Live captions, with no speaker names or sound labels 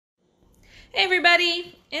Hey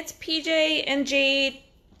everybody, it's PJ and Jade,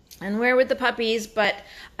 and we're with the puppies, but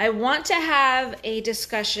I want to have a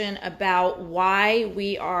discussion about why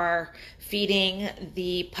we are feeding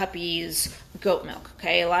the puppies goat milk,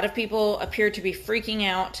 okay? A lot of people appear to be freaking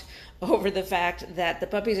out over the fact that the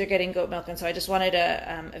puppies are getting goat milk, and so I just wanted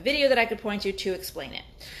a video that I could point to explain it.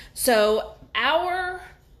 So our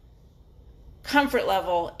comfort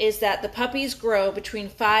level is that the puppies grow between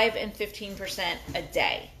 5 and 15% a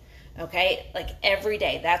day. Okay, like every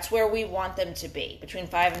day. That's where we want them to be, between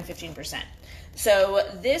 5 and 15%. So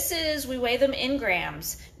we weigh them in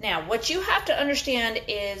grams. Now, what you have to understand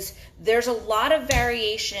is there's a lot of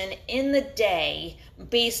variation in the day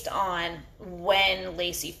based on when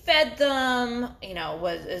Lacey fed them, you know,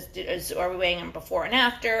 are we weighing them before and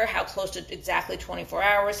after, how close to exactly 24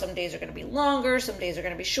 hours. Some days are going to be longer, some days are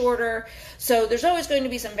going to be shorter. So there's always going to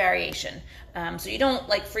be some variation. So you don't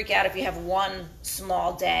like freak out if you have one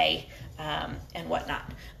small day and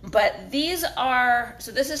whatnot. But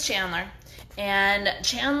so this is Chandler. And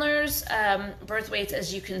Chandler's birth weights,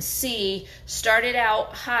 as you can see, started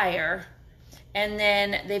out higher and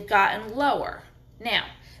then they've gotten lower. Now,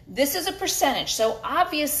 this is a percentage, so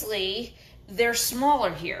obviously they're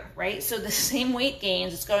smaller here, right? So the same weight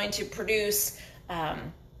gains is going to produce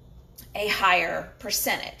a higher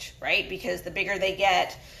percentage, right? Because the bigger they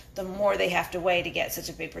get, the more they have to weigh to get such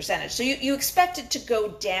a big percentage. So you expect it to go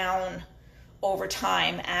down over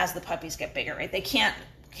time as the puppies get bigger, right? They can't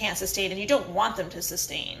sustain, and you don't want them to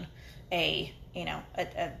sustain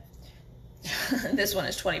this one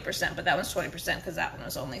is 20%, but that one's 20% because that one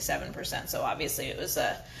was only 7%. So obviously it was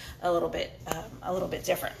a little bit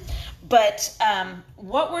different. But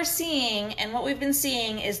what we're seeing and what we've been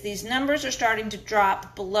seeing is these numbers are starting to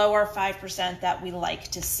drop below our 5% that we like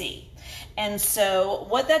to see. And so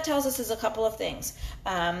what that tells us is a couple of things.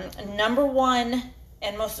 Number one,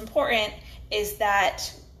 and most important, is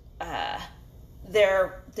that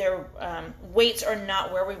their weights are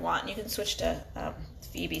not where we want. You can switch to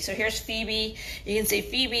Phoebe. So here's Phoebe. You can see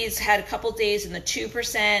Phoebe's had a couple days in the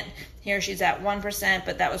 2%. Here she's at 1%,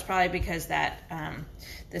 but that was probably because that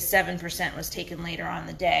the 7% was taken later on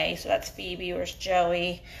the day. So that's Phoebe. Where's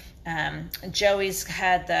Joey? Joey's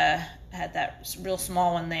had that real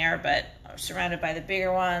small one there, but surrounded by the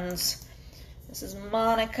bigger ones. This is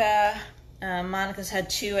Monica. Monica's had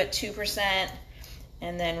 2 at 2%,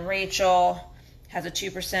 and then Rachel has a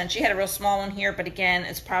 2%. She had a real small one here, but again,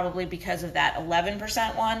 it's probably because of that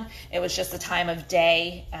 11% one. It was just the time of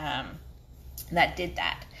day that did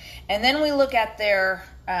that. And then we look at their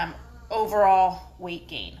overall weight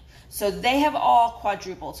gain. So they have all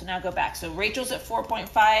quadrupled. So now go back. So Rachel's at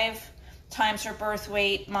 4.5 times her birth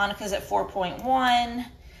weight. Monica's at 4.1.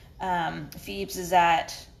 Phoebe's is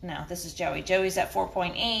at, no, this is Joey. Joey's at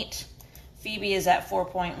 4.8. Phoebe is at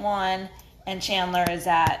 4.1. And Chandler is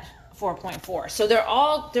at 4.4. So they're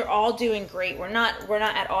all doing great. We're not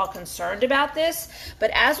at all concerned about this, but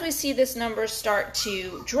as we see this number start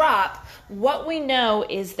to drop, what we know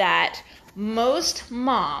is that most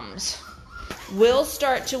moms will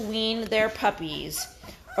start to wean their puppies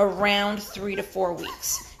around 3 to 4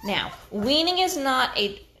 weeks. Now, weaning is not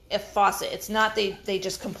a faucet. It's not they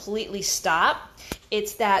just completely stop.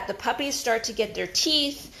 It's that the puppies start to get their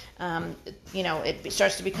teeth. It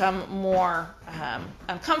starts to become more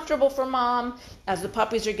uncomfortable for mom as the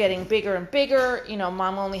puppies are getting bigger and bigger.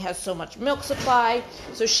 Mom only has so much milk supply,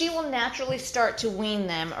 so she will naturally start to wean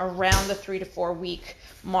them around the 3 to 4 week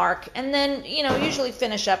mark, and then usually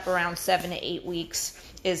finish up around 7 to 8 weeks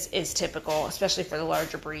is typical, especially for the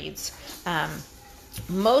larger breeds.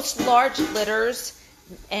 Most large litters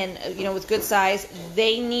and with good size,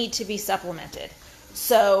 they need to be supplemented.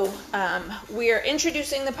 So we are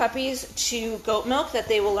introducing the puppies to goat milk that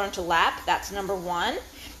they will learn to lap. That's number one.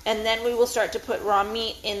 And then we will start to put raw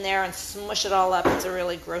meat in there and smush it all up. It's a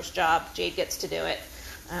really gross job. Jade gets to do it,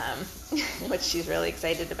 which she's really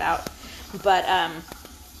excited about. But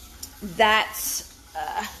that's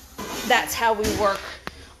how we work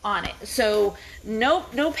on it. So no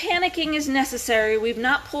panicking is necessary. We've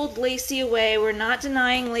not pulled Lacey away. We're not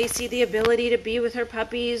denying Lacey the ability to be with her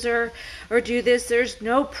puppies or do this. There's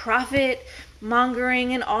no profit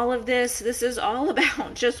mongering in all of this. This is all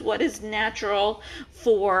about just what is natural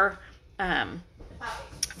for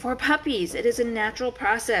puppies. It is a natural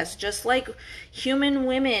process, just like human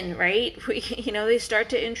women, right? They start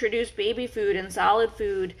to introduce baby food and solid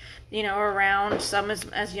food, around some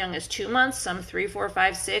as young as 2 months, some 3, 4,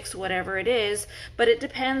 5, 6, whatever it is. But it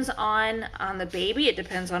depends on the baby. It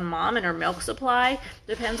depends on mom and her milk supply. It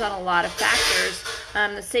depends on a lot of factors.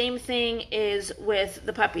 The same thing is with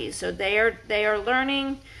the puppies. So they are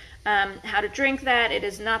learning how to drink that. It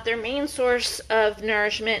is not their main source of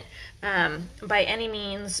nourishment by any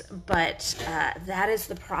means, but that is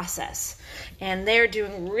the process. And they're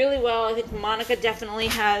doing really well. I think Monica definitely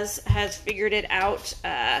has figured it out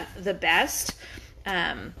the best.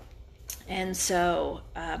 And so,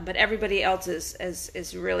 but everybody else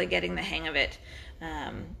is really getting the hang of it.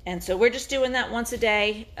 And so we're just doing that once a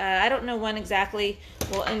day. I don't know when exactly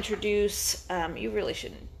we'll introduce, you really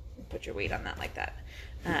shouldn't put your weight on that like that.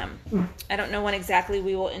 I don't know when exactly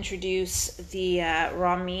we will introduce the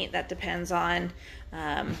raw meat. That depends on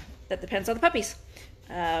the puppies.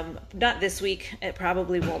 Not this week. It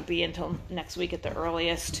probably won't be until next week at the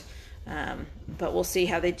earliest. But we'll see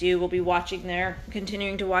how they do. We'll be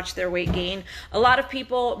continuing to watch their weight gain. A lot of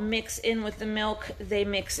people mix in with the milk. They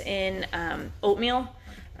mix in oatmeal,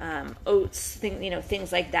 oats,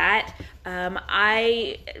 things like that.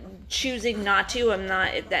 I choosing not to. I'm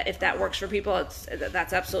not. If that works for people,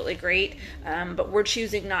 that's absolutely great. But we're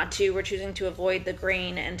choosing not to. We're choosing to avoid the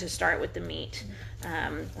grain and to start with the meat.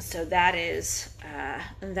 So that is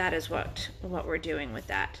what we're doing with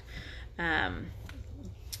that.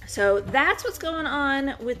 So that's what's going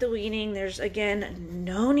on with the weaning. There's, again,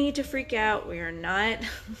 no need to freak out. We are not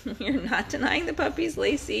denying the puppies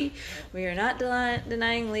Lacey. We are not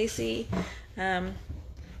denying Lacey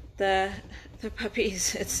the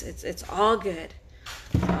puppies. It's all good.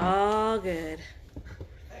 It's all good.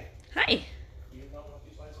 Hey. Hi. You not want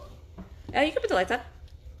these lights on? You can put the lights on.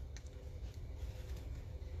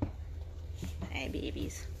 Hi,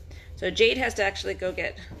 babies. So Jade has to actually go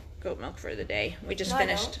get goat milk for the day. We just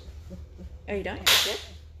finished. Oh, you don't? You good?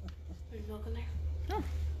 There's milk in there. Oh.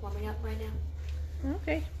 Warming up right now.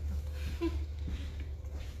 Okay.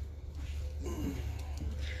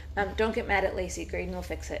 Don't get mad at Lacey. Graydon will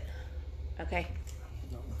fix it. Okay?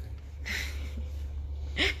 No,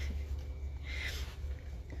 okay.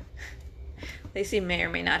 Lacey may or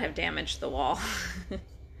may not have damaged the wall.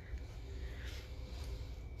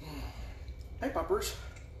 Hey, puppers.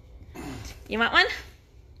 You want one?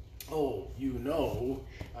 Oh, you know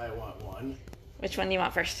I want one. Which one do you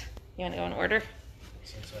want first? You want to go in order?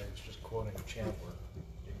 Since I was just quoting Chandler.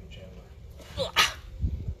 Give me Chandler. Ugh.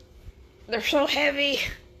 They're so heavy.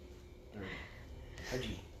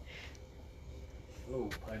 Pudgy. Oh,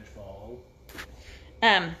 pudge ball.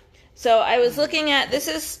 So I was looking at, this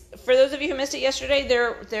is, for those of you who missed it yesterday,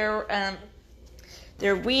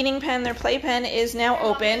 their weaning pen, their play pen is now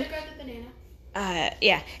open.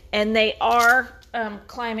 Yeah, and they are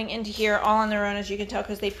climbing into here all on their own, as you can tell,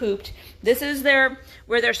 because they pooped. This is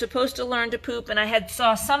where they're supposed to learn to poop, and I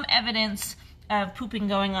saw some evidence of pooping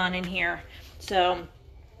going on in here. So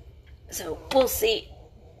we'll see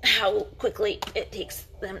how quickly it takes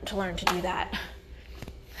them to learn to do that.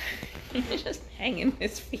 He's just hanging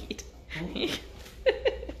his feet.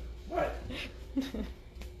 What? I'm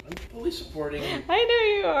fully supporting. I know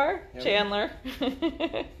you are, Yeah. Chandler.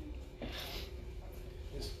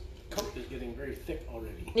 His coat is getting very thick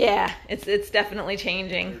already. Yeah, it's definitely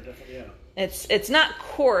changing. Yeah. It's not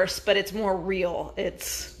coarse, but it's more real.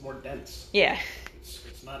 It's More dense. yeah.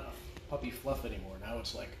 It's not a puppy fluff anymore. Now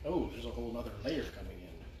it's like, oh, there's a whole other layer coming in.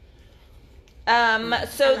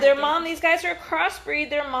 So their mom, these guys are a crossbreed.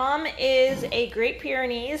 Their mom is a Great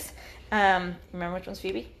Pyrenees. Remember which one's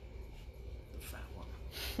Phoebe? The fat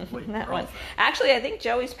one. Wait, That we're all one. fat. Actually, I think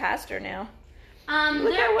Joey's past her now. They're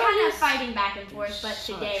Look at what kind of he's- fighting back and forth, but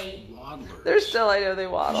Such today waddlers. They're still, I know they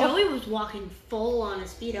waddle. Joey was walking full on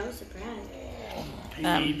his feet. I was surprised.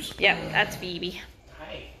 Babes. Yeah, that's Phoebe.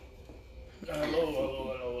 Hi.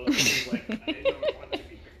 Hello. He's like, I don't want to be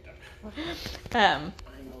picked up. I'm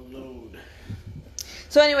a load.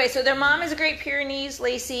 So anyway, so their mom is a Great Pyrenees,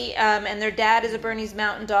 Lacey, and their dad is a Bernese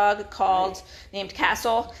Mountain Dog named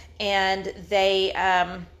Castle, and they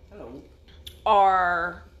Hello.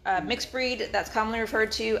 are mixed breed. That's commonly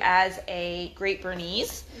referred to as a Great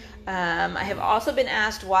Bernese. I have also been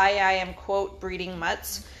asked why I am, quote, breeding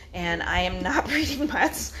mutts, and I am not breeding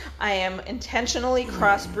mutts. I am intentionally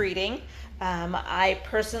crossbreeding. I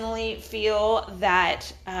personally feel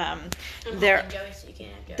that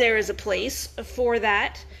there is a place for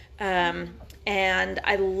that, and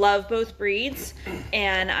I love both breeds,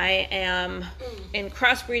 and I am, in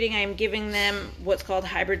crossbreeding, I am giving them what's called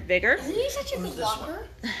hybrid vigor. Isn't he such a good walker?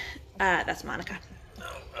 That's Monica.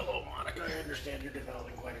 Oh, hello, Monica. I understand you're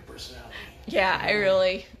developing quite a personality.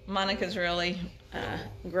 Yeah, Monica's really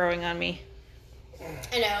growing on me.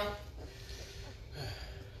 I know.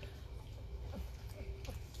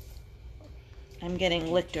 I'm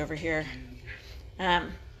getting licked over here. I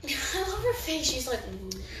love love her face. She's like.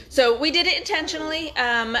 So we did it intentionally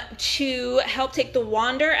to help take the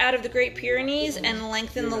wander out of the Great Pyrenees and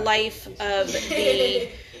lengthen the life of the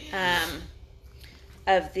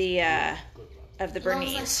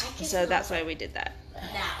Bernese. So that's why we did that.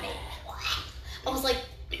 I was like,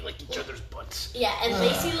 They like each other's butts. yeah, and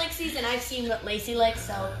Lacey likes these, and I've seen what Lacey likes,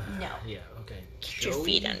 so no. Yeah, okay. Get your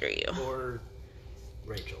feet under you. Or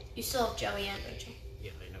Rachel. You still have Joey and Rachel.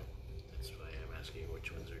 Yeah, I know. That's why I'm asking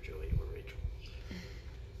which ones are Joey or Rachel.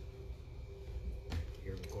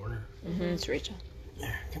 You're in the corner. It's Rachel.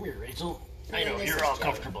 There, come here, Rachel. And I know then this you're is all Joey.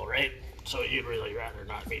 comfortable, right? So you'd really rather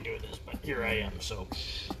not be doing this, but here I am, so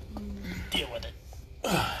deal with it.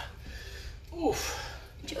 Oof.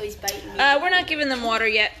 Joey's biting me. We're not giving them water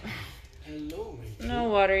yet. Hello, Rachel. No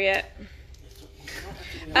water yet.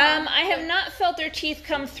 I have not felt their teeth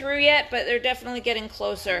come through yet, but they're definitely getting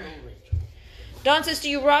closer. Dawn says, do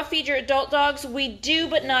you raw feed your adult dogs? We do,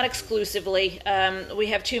 but not exclusively. We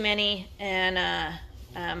have too many, and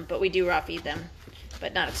but we do raw feed them,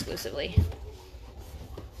 but not exclusively.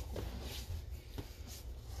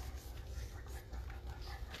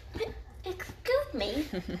 Excuse me.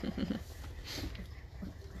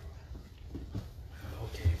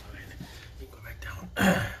 Okay, fine. You go back down.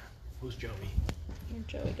 Who's Joey? Where'd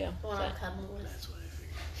Joey go? The one I'm cuddling with. That's what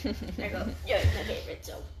I figured. There you go. Joey's my favorite,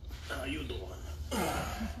 so. You the one.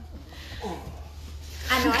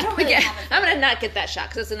 I know, I don't really Yeah, have a I'm gonna not get that shot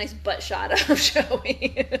because it's a nice butt shot of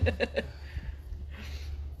Joey.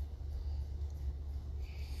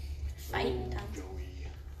 fighting done. Joey.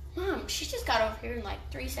 Mom, she just got over here in like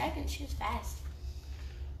 3 seconds. She was fast.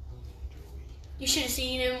 You should have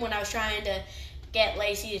seen him when I was trying to get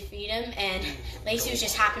Lacey to feed him, and Lacey was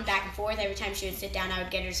just hopping back and forth. Every time she would sit down, I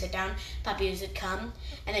would get her to sit down. Puppies would come,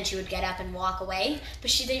 and then she would get up and walk away.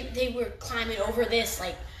 But they were climbing over this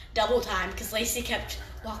like double time because Lacey kept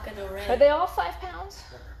walking around. Are they all 5 pounds?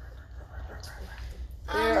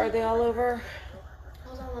 Are they all over?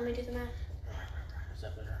 Hold on, let me do the math. Is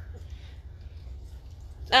that better?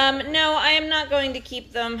 No, I am not going to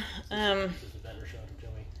keep them. This is a better shot of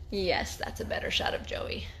Joey. Yes, that's a better shot of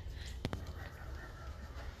Joey.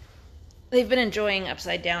 They've been enjoying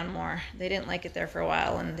upside down more. They didn't like it there for a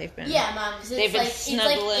while, and they've been. Yeah, Mom, because They've it's been like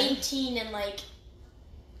snuggling. 18 and like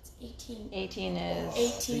it's 18. 18 is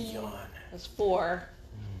 18. is 4,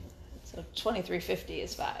 so 2350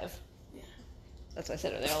 is 5. Yeah. That's what I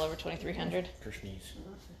said. Are they all over 2300? Pyrenees.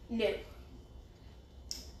 No.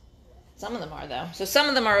 Some of them are though. So some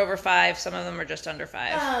of them are over 5. Some of them are just under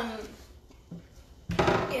 5.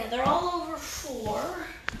 Yeah, they're all over 4,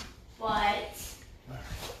 but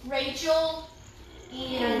Rachel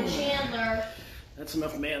and Chandler. That's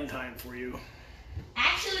enough man time for you.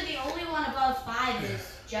 Actually, the only one above 5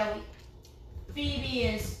 is Joey. Phoebe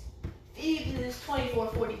is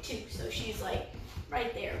 2442, so she's like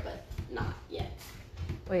right there, but not yet.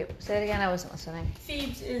 Wait, say it again. I wasn't listening.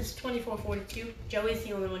 Phoebe's is 2442. Joey's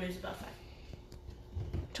the only one who's above 5.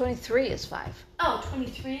 23 is 5. Oh,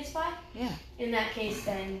 23 is 5? Yeah. In that case,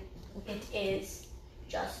 then it is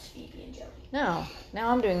just Phoebe and Joey. No, now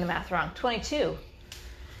I'm doing the math wrong. 22.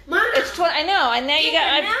 Mom! It's 20. I know. And now you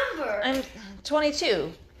got. number. I'm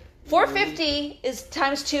 22. 450 is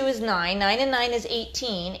times 2 is 9. 9 and 9 is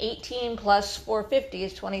 18. 18 plus 450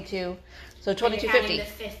 is 22. So 2250. The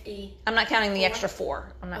 50. I'm not counting the 4? extra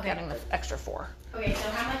 4. I'm not Okay. counting the extra 4. Okay, so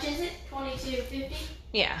how much is it? 2250?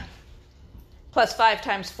 Yeah. Plus 5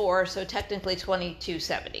 times 4, so technically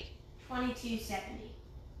 2270. 2270.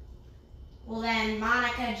 Well then,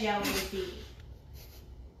 Monica, Joey, and Phoebe.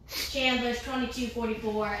 Chandler's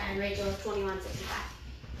 2244 and Rachel's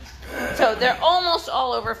 2165. So they're almost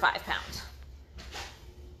all over 5 pounds.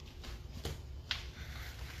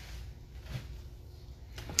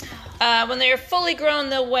 When they're fully grown,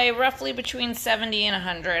 they'll weigh roughly between 70 and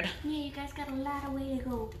 100. Yeah, you guys got a lot of way to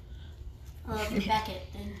go. If you're Beckett,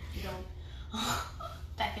 then you don't.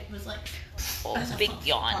 Beckett was like, Oh, as a big puppy,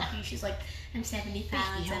 yawn. She's like, I'm 70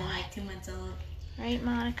 pounds yawn. and like 2 months old. Right,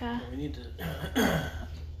 Monica? We need to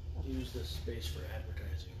use this space for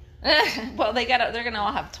advertising. Well, they're gonna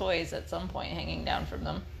all have toys at some point hanging down from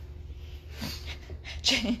them.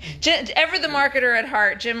 Ever the marketer at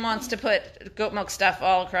heart, Jim wants to put goat milk stuff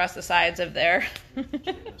all across the sides of their. This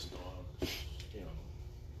dog, you know.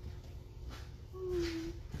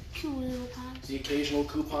 Cute little pops. The occasional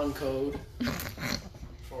coupon code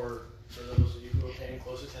for those of you who are paying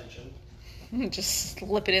close attention. Just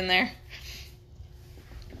slip it in there.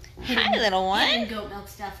 Hi, little And one. goat milk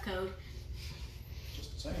stuff code.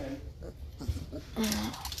 Just saying.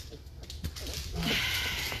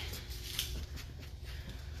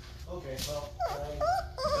 Okay, well,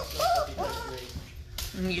 that's not puppy category.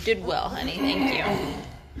 You did well, honey. Thank you.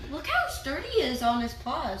 Look how sturdy he is on his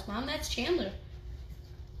paws, Mom. That's Chandler.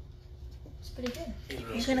 It's pretty good.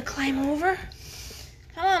 You gonna climb over?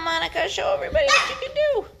 Come on, Monica. Show everybody what you can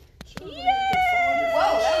do. Yay!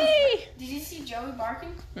 Whoa! Did you see Joey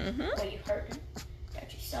barking? Mm-hmm. Oh, you heard him.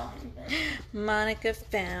 Thought you saw him. But... Monica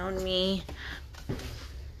found me.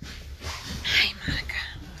 Hi, Monica.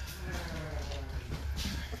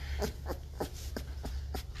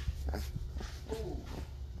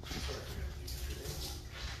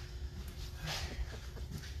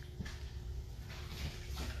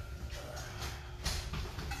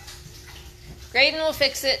 Graydon will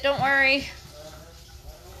fix it. Don't worry.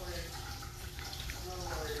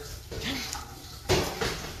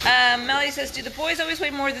 Melody says, do the boys always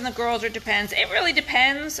weigh more than the girls, or depends? It really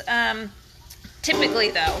depends.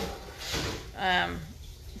 Typically, though,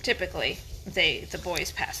 typically the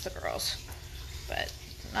boys pass the girls, but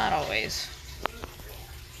not always.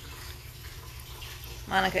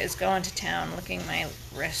 Monica is going to town, licking my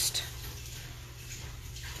wrist.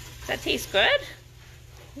 Does that taste good?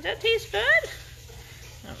 Does that taste good?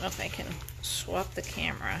 I don't know if I can swap the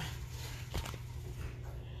camera.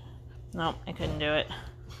 Nope, I couldn't do it.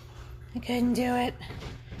 I couldn't do it.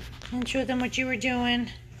 Didn't show them what you were doing.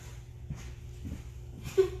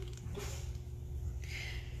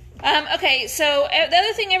 Okay, so the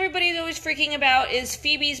other thing everybody's always freaking about is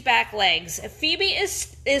Phoebe's back legs. Phoebe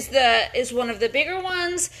is one of the bigger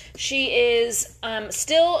ones. She is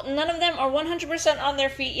still, none of them are 100% on their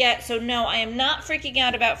feet yet. So no, I am not freaking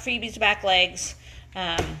out about Phoebe's back legs.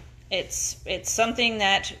 It's something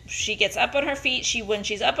that she gets up on her feet. When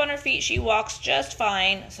she's up on her feet, she walks just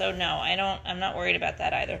fine. So no, I'm not worried about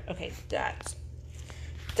that either. Okay, that's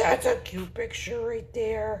a cute picture right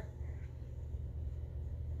there.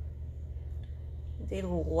 They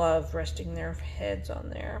love resting their heads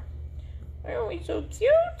on there. Aren't we so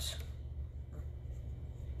cute?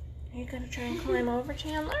 Are you gonna try and climb over,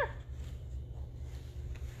 Chandler?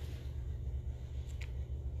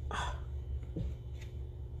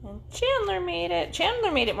 And Chandler made it.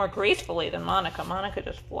 Chandler made it more gracefully than Monica. Monica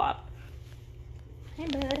just flopped. Hey,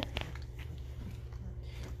 bud.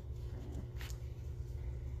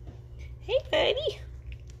 Hey, buddy.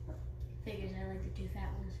 Figures I like the two fat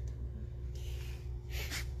ones.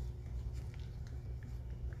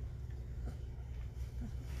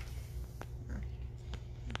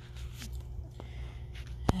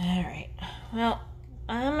 All right. Well,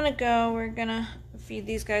 I'm gonna go. We're gonna feed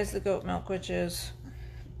these guys the goat milk, which is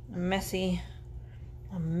a messy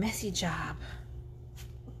job.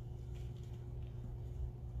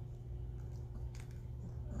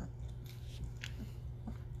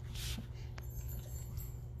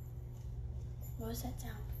 What was that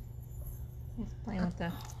sound? He's playing with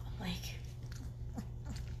the Like.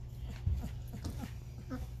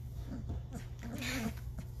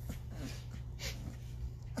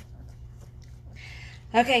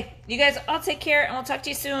 Okay, you guys all take care, and we'll talk to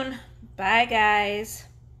you soon. Bye, guys.